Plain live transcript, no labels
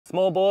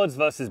Small boards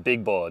versus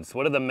big boards.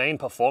 What are the main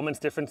performance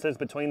differences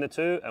between the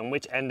two, and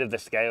which end of the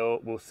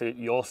scale will suit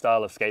your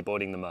style of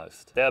skateboarding the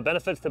most? There are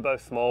benefits to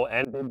both small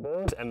and big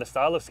boards, and the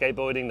style of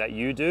skateboarding that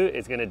you do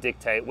is going to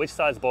dictate which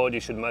size board you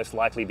should most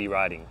likely be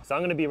riding. So I'm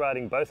going to be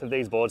riding both of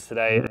these boards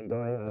today and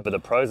going over the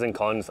pros and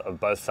cons of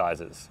both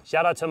sizes.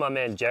 Shout out to my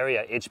man Jerry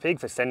at Ichpig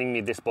for sending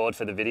me this board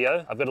for the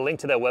video. I've got a link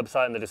to their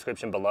website in the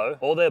description below.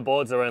 All their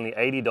boards are only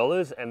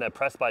 $80 and they're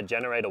pressed by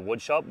Generator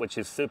Woodshop, which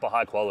is super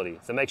high quality.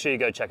 So make sure you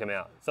go check them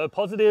out. So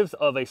positives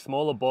of a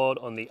smaller board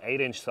on the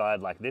 8-inch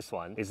side like this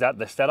one is that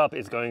the setup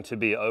is going to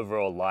be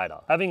overall lighter.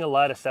 Having a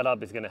lighter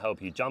setup is going to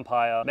help you jump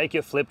higher, make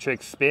your flip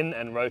tricks spin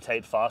and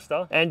rotate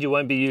faster, and you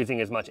won't be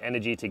using as much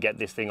energy to get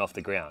this thing off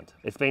the ground.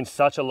 It's been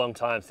such a long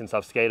time since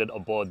I've skated a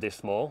board this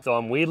small, so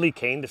I'm weirdly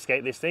keen to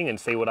skate this thing and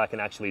see what I can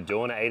actually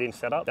do on an 8-inch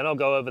setup. Then I'll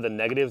go over the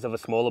negatives of a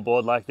smaller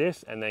board like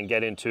this and then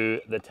get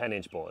into the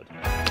 10-inch board.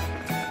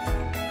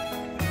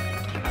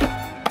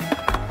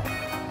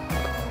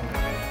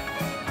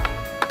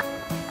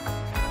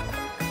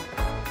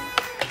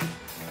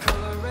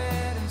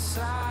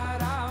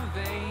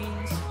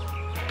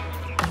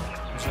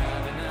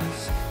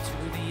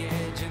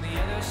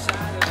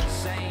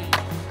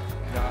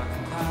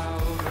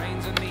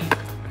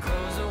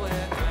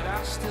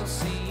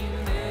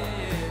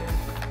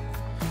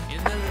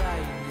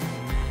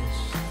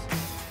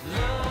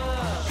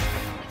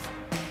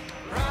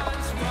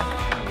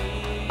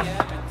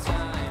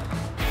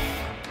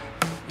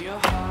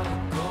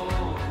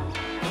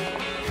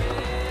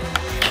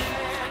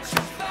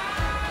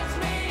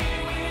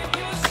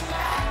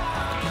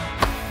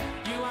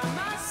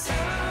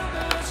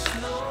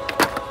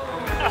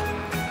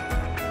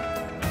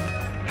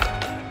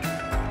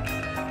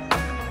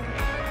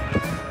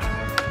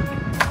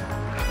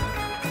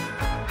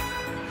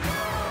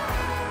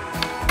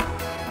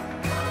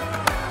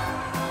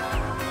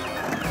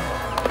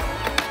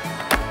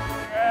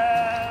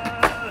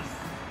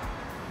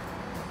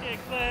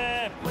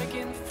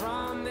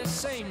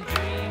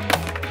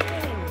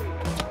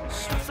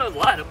 So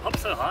light, it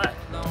pops so high.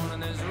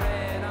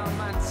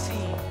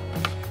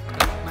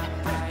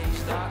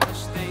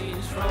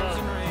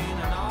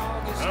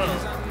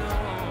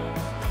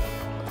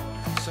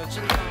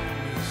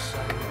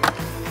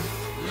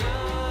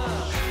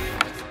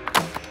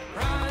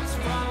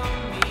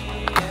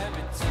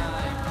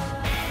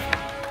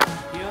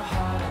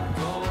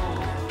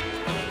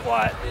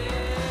 Quiet.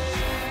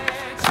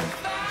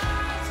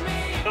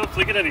 Don't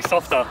flick it any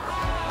softer.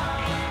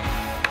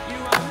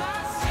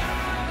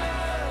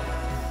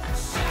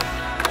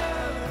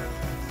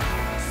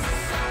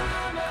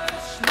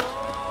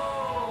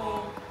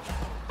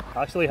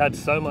 I actually had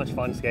so much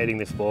fun skating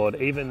this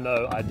board, even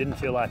though I didn't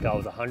feel like I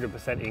was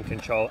 100% in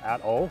control at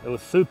all. It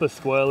was super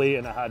squirrely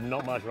and I had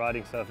not much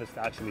riding surface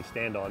to actually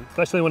stand on.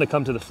 Especially when it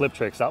comes to the flip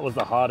tricks, that was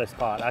the hardest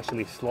part,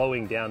 actually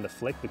slowing down the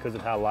flick because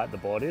of how light the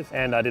board is.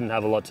 And I didn't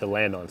have a lot to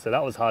land on, so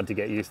that was hard to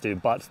get used to,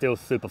 but still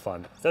super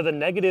fun. So the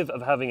negative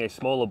of having a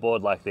smaller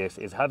board like this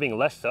is having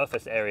less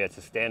surface area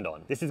to stand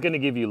on. This is going to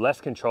give you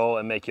less control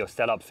and make your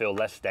setup feel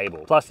less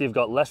stable. Plus you've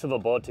got less of a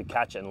board to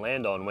catch and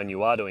land on when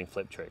you are doing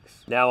flip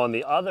tricks. Now on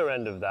the other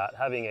end of that,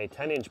 having a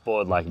 10-inch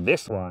board like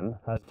this one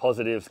has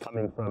positives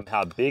coming from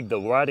how big the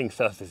riding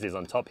surface is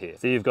on top here.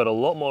 So you've got a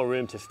lot more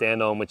room to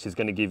stand on, which is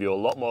going to give you a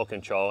lot more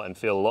control and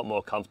feel a lot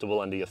more comfortable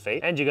under your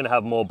feet. And you're going to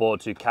have more board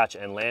to catch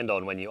and land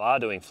on when you are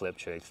doing flip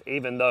tricks,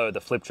 even though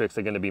the flip tricks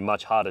are going to be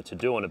much harder to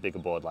do on a bigger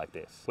board like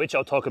this, which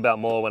I'll talk about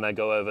more when I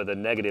go over the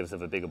negatives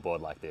of a bigger board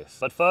like this.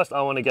 But first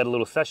I want to get a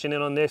little session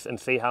in on this and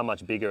see how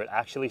much bigger it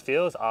actually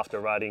feels after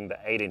riding the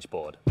 8-inch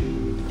board.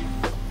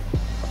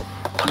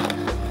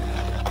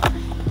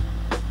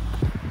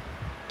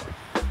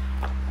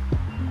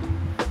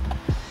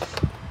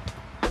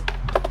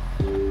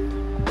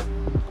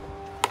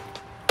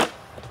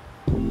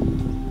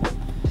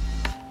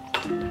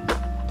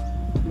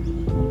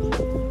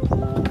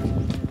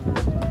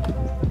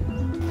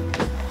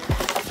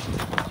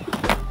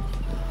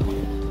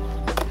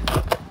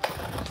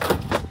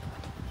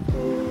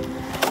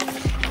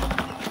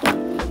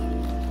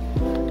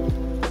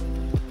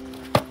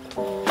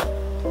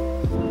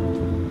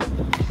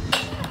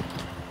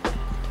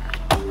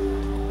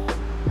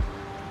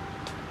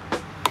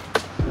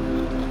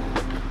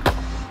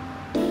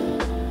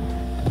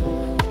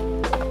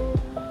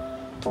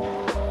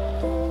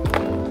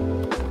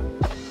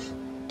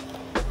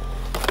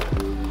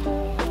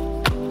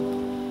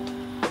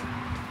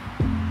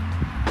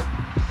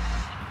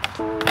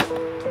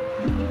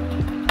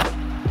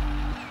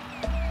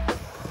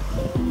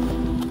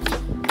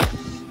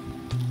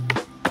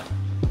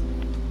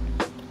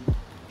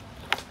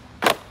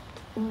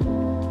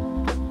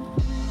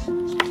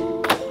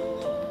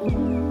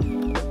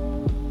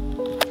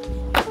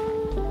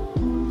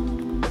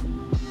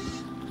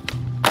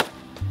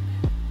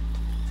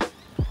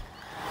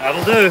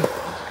 That'll do.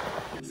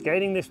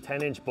 Skating this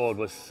 10-inch board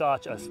was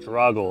such a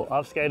struggle.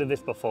 I've skated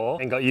this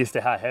before and got used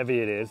to how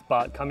heavy it is,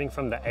 but coming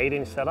from the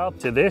 8-inch setup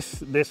to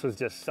this was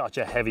just such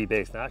a heavy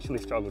beast. And I actually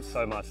struggled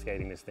so much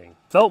skating this thing.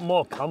 Felt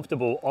more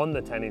comfortable on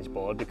the 10-inch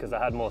board because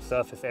I had more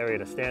surface area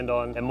to stand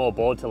on and more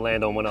board to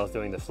land on when I was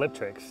doing the flip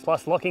tricks.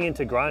 Plus, locking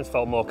into grinds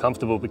felt more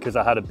comfortable because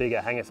I had a bigger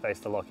hanger space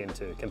to lock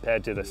into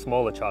compared to the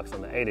smaller trucks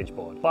on the 8-inch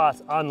board.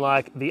 But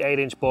unlike the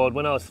 8-inch board,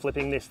 when I was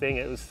flipping this thing,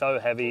 it was so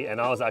heavy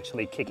and I was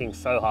actually kicking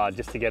so hard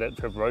just to get it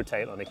to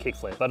rotate on a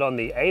kickflip. But on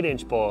the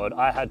 8-inch board,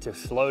 I had to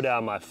slow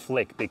down my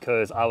flick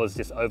because I was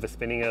just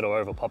overspinning it or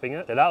over popping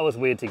it. So that was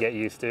weird to get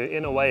used to.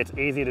 In a way, it's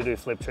easy to do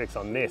flip tricks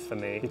on this for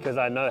me because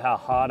I know how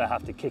hard I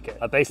have to kick it.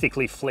 I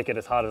basically flick it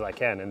as hard as I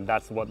can, and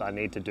that's what I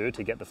need to do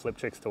to get the flip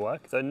tricks to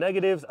work. So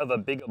negatives of a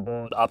bigger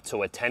board up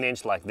to a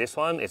 10-inch like this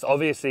one is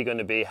obviously going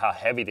to be how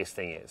heavy this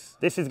thing is.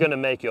 This is going to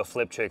make your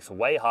flip tricks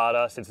way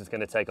harder since it's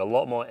going to take a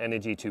lot more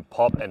energy to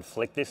pop and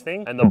flick this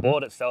thing, and the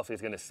board itself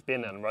is going to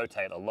spin and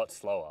rotate a lot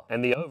slower.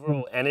 And the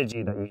overall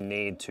energy that you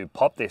need to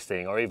pop this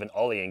thing or even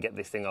ollie and get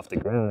this thing off the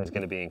ground is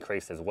going to be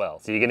increased as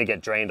well. So you're going to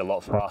get drained a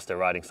lot faster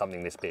riding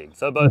something this big.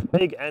 So both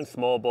big and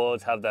small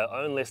boards have their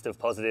own list of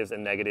positives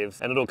and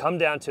negatives, and it'll come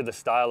down to the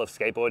style of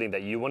skateboarding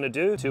that you want to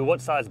do to what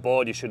size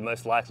board you should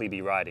most likely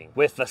be riding.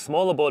 With the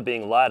smaller board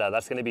being lighter,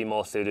 that's going to be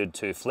more suited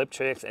to flip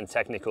tricks and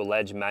technical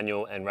ledge,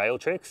 manual and rail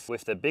tricks,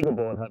 with the bigger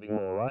board having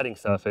more riding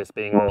surface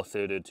being more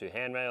suited to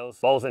handrails,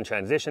 bowls and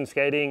transition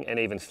skating, and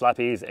even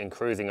slappies and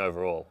cruising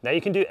overall. Now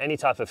you can do any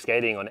type of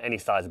skating on any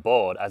size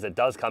board, as it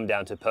does come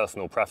down to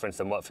personal preference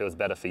and what feels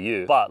better for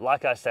you. But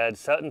like I said,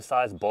 certain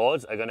size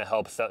boards are going to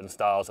help certain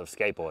styles of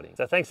skateboarding.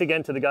 So thanks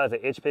again to the guys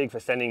at Ichpig for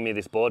sending me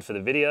this board for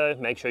the video.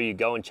 Make sure you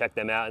go and check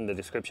them out in the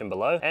description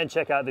below, and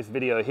check out this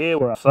video here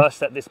where I first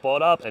set this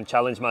board up and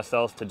challenged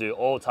myself to do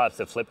all types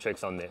of flip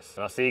tricks on this.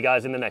 And I'll see you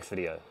guys in the next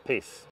video. Peace.